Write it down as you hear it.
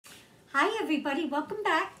Hi everybody, welcome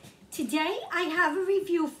back. Today I have a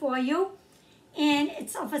review for you, and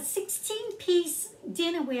it's of a 16-piece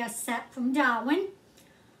dinnerware set from DOWAN.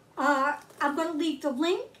 I'm going to leave the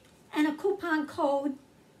link and a coupon code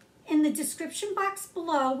in the description box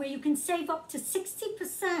below where you can save up to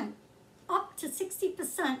 60%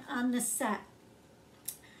 on this set.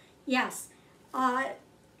 Yes,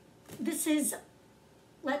 this is,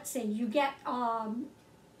 let's see, you get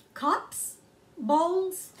cups,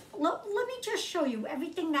 bowls. Let me just show you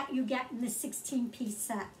everything that you get in the 16-piece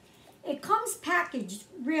set. It comes packaged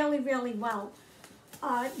really, really well.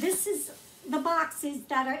 This is the boxes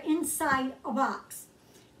that are inside a box.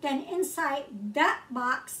 Then inside that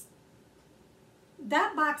box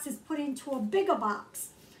is put into a bigger box.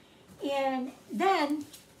 And then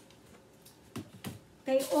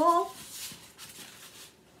they all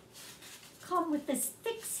come with this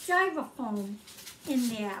thick styrofoam in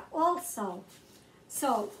there also.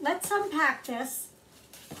 So let's unpack this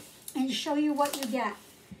and show you what you get.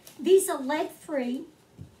 These are lead-free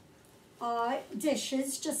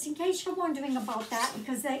dishes, just in case you're wondering about that,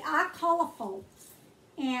 because they are colorful.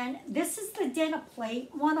 And this is the dinner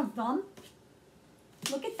plate, one of them.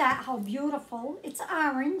 Look at that, how beautiful. It's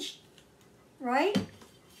orange, right?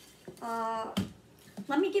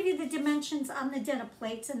 Let me give you the dimensions on the dinner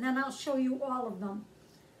plates, and then I'll show you all of them.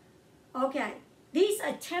 Okay, these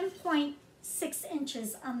are 10.6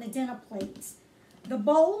 inches on the dinner plates. The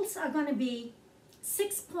bowls are going to be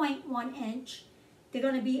 6.1 inch. They're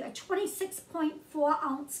going to be a 26.4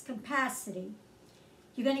 ounce capacity.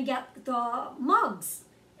 You're going to get the mugs,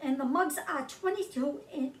 and the mugs are 22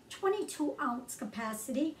 ounce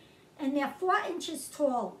capacity, and they're 4 inches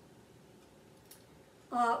tall.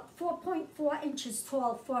 4.4 inches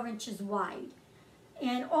tall, 4 inches wide.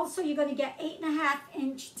 And also you're going to get 8.5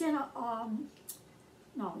 inch dinner,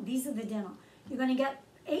 no, these are the dinner. You're going to get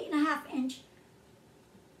 8.5 inch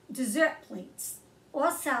dessert plates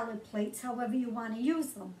or salad plates, however you want to use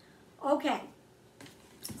them. Okay,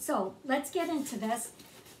 so let's get into this.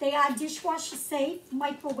 They are dishwasher safe,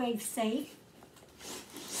 microwave safe,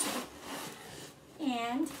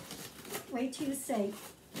 and wait till you see.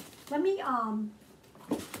 Let me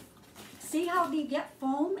see how they get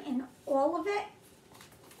foam in all of it.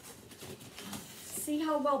 See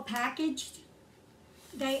how well packaged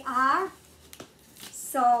they are.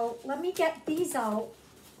 So let me get these out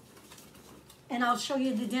and I'll show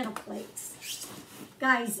you the dinner plates.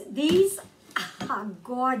 Guys, these are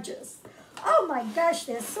gorgeous. Oh my gosh,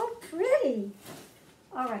 they're so pretty.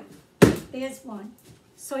 All right, there's one.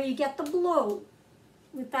 So you get the blue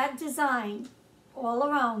with that design all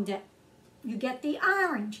around it. You get the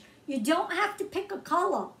orange. You don't have to pick a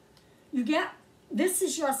color. You get, this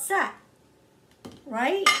is your set,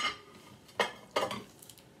 right?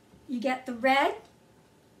 You get the red.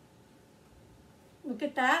 Look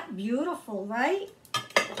at that, beautiful, right?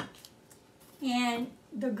 And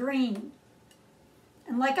the green.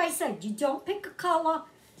 And like I said, you don't pick a color.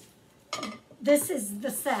 This is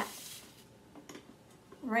the set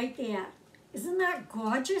right there. Isn't that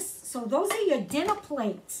gorgeous? So those are your dinner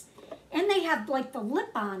plates. And they have like the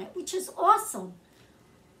lip on it, which is awesome.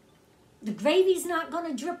 The gravy's not going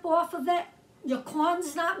to drip off of it. Your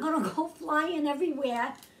corn's not going to go flying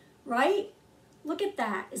everywhere, right? Look at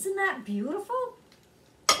that. Isn't that beautiful?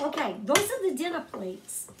 Okay, those are the dinner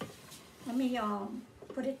plates. Let me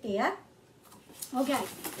put it there. Okay,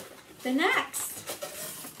 the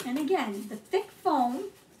next, and again, the thick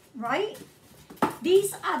foam, right?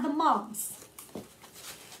 These are the mugs.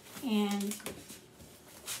 And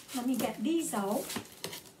let me get these out.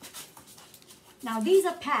 Now these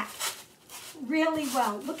are packed really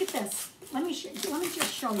well. Look at this. Let me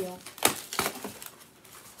just show you.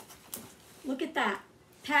 Look at that.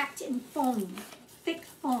 Packed in foam. Thick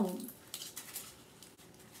foam.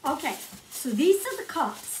 Okay, so these are the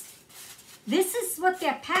cups. This is what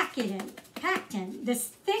they're packed in. This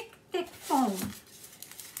thick, thick foam.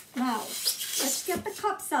 Now, let's get the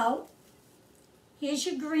cups out. Here's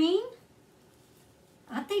your green.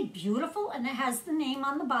 Aren't they beautiful? And it has the name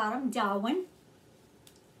on the bottom, DOWAN.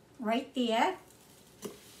 Right there.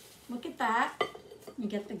 Look at that. You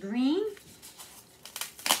get the green.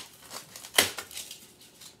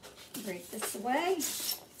 Break this away.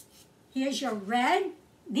 Here's your red.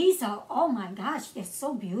 These are, oh my gosh, they're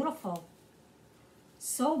so beautiful.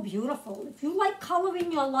 So beautiful. If you like color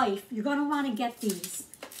in your life, you're going to want to get these.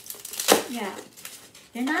 Yeah.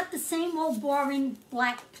 They're not the same old boring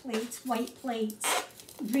black plates, white plates,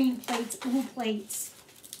 green plates, blue plates.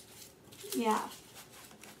 Yeah.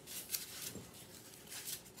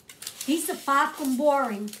 These are far from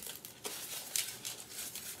boring.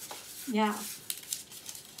 Yeah.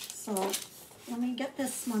 So So let me get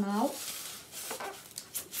this one out.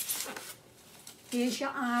 Here's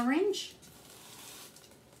your orange.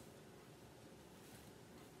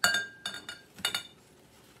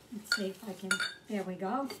 Let's see if I can, there we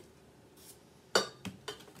go.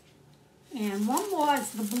 And one more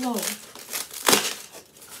is the blue.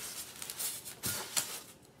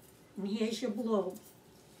 And here's your blue.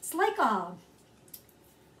 It's like a,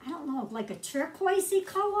 I don't know, like a turquoisey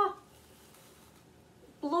color.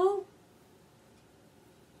 Blue.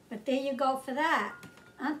 But there you go for that.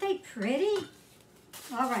 Aren't they pretty?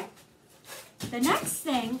 All right. The next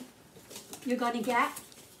thing you're going to get,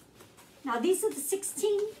 now these are the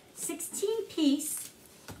 16 piece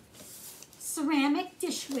ceramic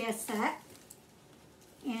dishware set.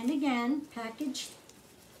 And again, packaged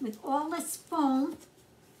with all this foam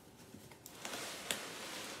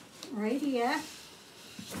right here.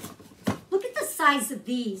 Look at the size of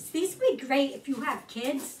these. These would be great if you have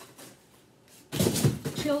kids,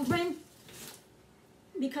 children,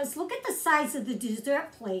 because look at the size of the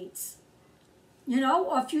dessert plates. You know,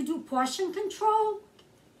 or if you do portion control,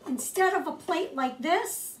 instead of a plate like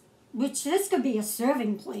this, which this could be a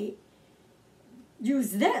serving plate,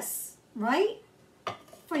 use this, right,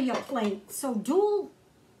 for your plate. So dual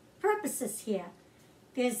purposes here.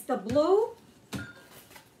 There's the blue.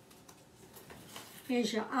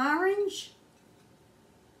 Here's your orange.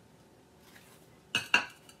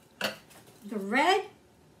 The red.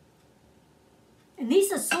 And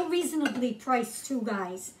these are so reasonably priced too,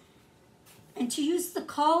 guys. And to use the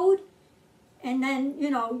code, and then, you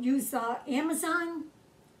know, use the Amazon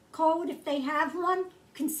code if they have one, you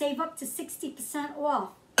can save up to 60%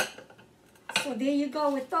 off. So there you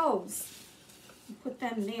go with those. Put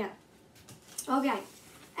them there. Okay,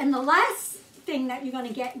 and the last thing that you're going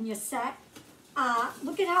to get in your set,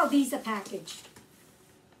 look at how these are packaged.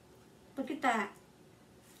 Look at that.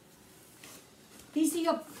 These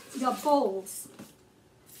are your bowls.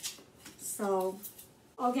 So,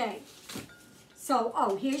 okay. So,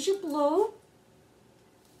 oh, here's your blue.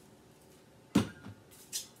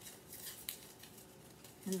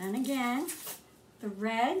 And then again, the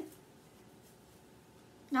red.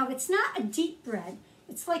 Now, it's not a deep red.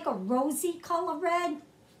 It's like a rosy color red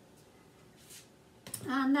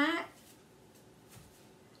on that.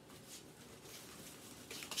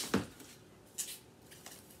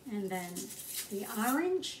 And then the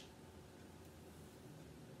orange.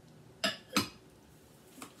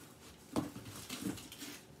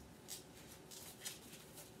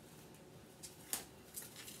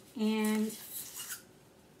 And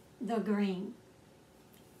the green.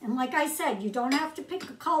 And like I said, you don't have to pick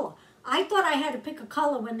a color. I thought I had to pick a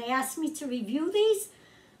color when they asked me to review these.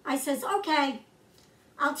 I says, okay,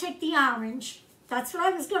 I'll take the orange. That's what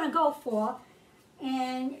I was going to go for.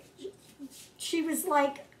 And she was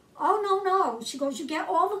like, oh, no. She goes, you get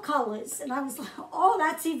all the colors. And I was like, oh,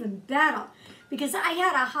 that's even better. Because I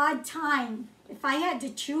had a hard time. If I had to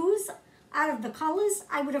choose out of the colors,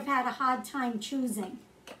 I would have had a hard time choosing.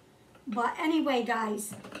 But anyway,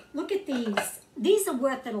 guys, look at these. These are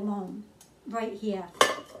worth it alone, right here.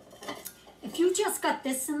 If you just got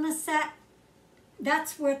this in the set,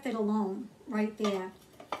 that's worth it alone, right there.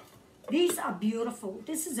 These are beautiful.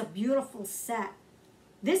 This is a beautiful set.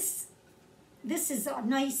 This is a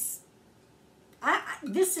nice,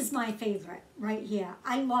 this is my favorite right here.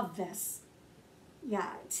 I love this. Yeah,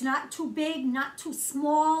 it's not too big, not too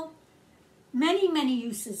small. Many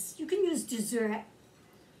uses. You can use dessert,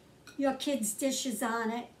 your kids' dishes on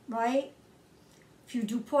it, right? If you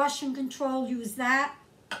do portion control, use that.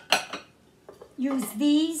 Use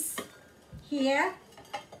these here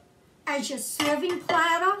as your serving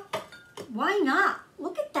platter. Why not?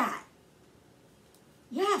 Look at that.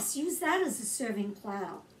 Yes, use that as a serving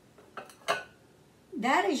platter.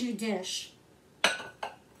 That is your dish.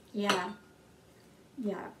 Yeah.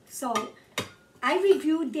 So I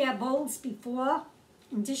reviewed their bowls before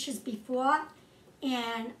and dishes before,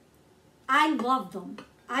 and I love them.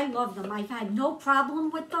 I've had no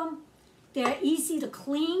problem with them. They're easy to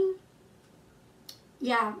clean.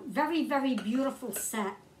 Yeah, very beautiful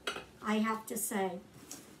set, I have to say.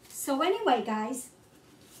 So anyway, guys,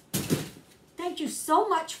 thank you so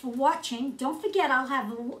much for watching. Don't forget, I'll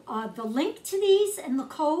have the link to these and the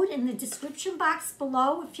code in the description box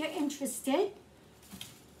below if you're interested.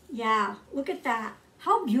 Yeah, look at that.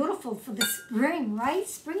 How beautiful for the spring, right?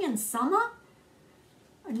 Spring and summer.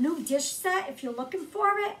 A new dish set if you're looking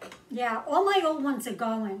for it. Yeah, all my old ones are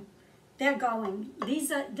going. They're going.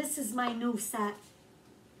 This is my new set.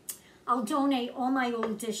 I'll donate all my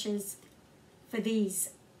old dishes for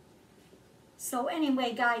these. So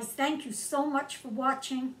anyway, guys, thank you so much for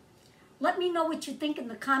watching. Let me know what you think in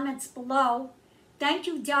the comments below. Thank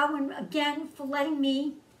you, Darwin, again for letting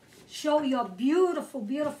me show your beautiful,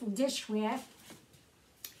 beautiful dishware.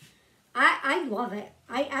 I love it.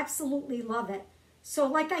 I absolutely love it. So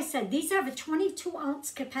like I said, these have a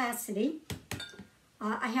 22-ounce capacity.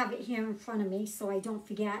 I have it here in front of me so I don't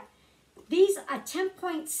forget. These are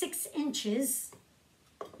 10.6 inches.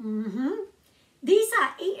 These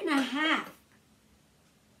are 8.5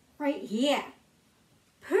 right here.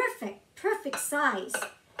 Perfect, perfect size.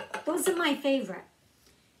 Those are my favorite.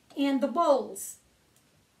 And the bowls,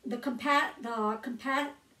 the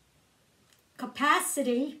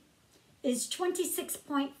capacity is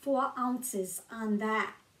 26.4 ounces on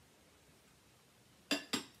that.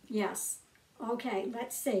 Yes. Okay,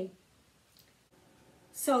 let's see.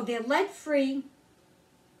 So they're lead-free,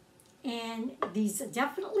 and these are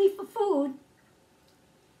definitely for food.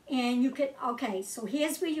 And you could, okay, so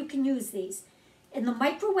here's where you can use these. In the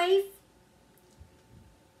microwave,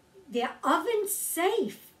 they're oven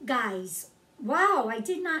safe, guys. Wow, I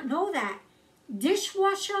did not know that.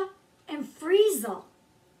 Dishwasher and freezer.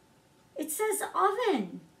 It says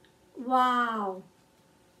oven. Wow.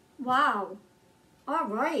 Wow. All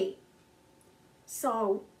right.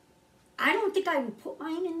 So, I don't think I would put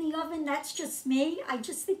mine in the oven. That's just me. I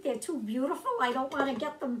just think they're too beautiful. I don't want to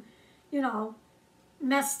get them, you know,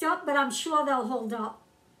 messed up, but I'm sure they'll hold up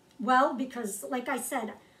well because, like I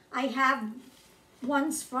said, I have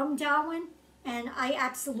ones from DOWAN, and I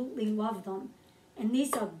absolutely love them. And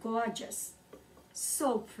these are gorgeous.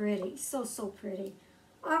 So pretty. So, so pretty.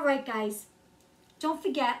 All right, guys. Don't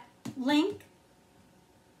forget, link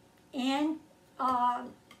and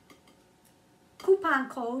coupon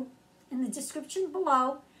code in the description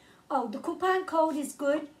below. Oh, the coupon code is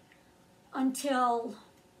good until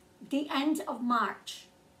the end of March.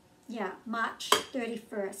 Yeah, March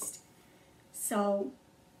 31st. So,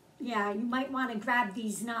 yeah, you might want to grab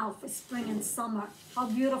these now for spring and summer. How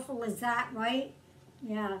beautiful is that, right?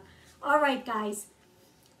 Yeah. All right, guys.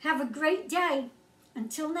 Have a great day.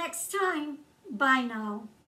 Until next time, bye now.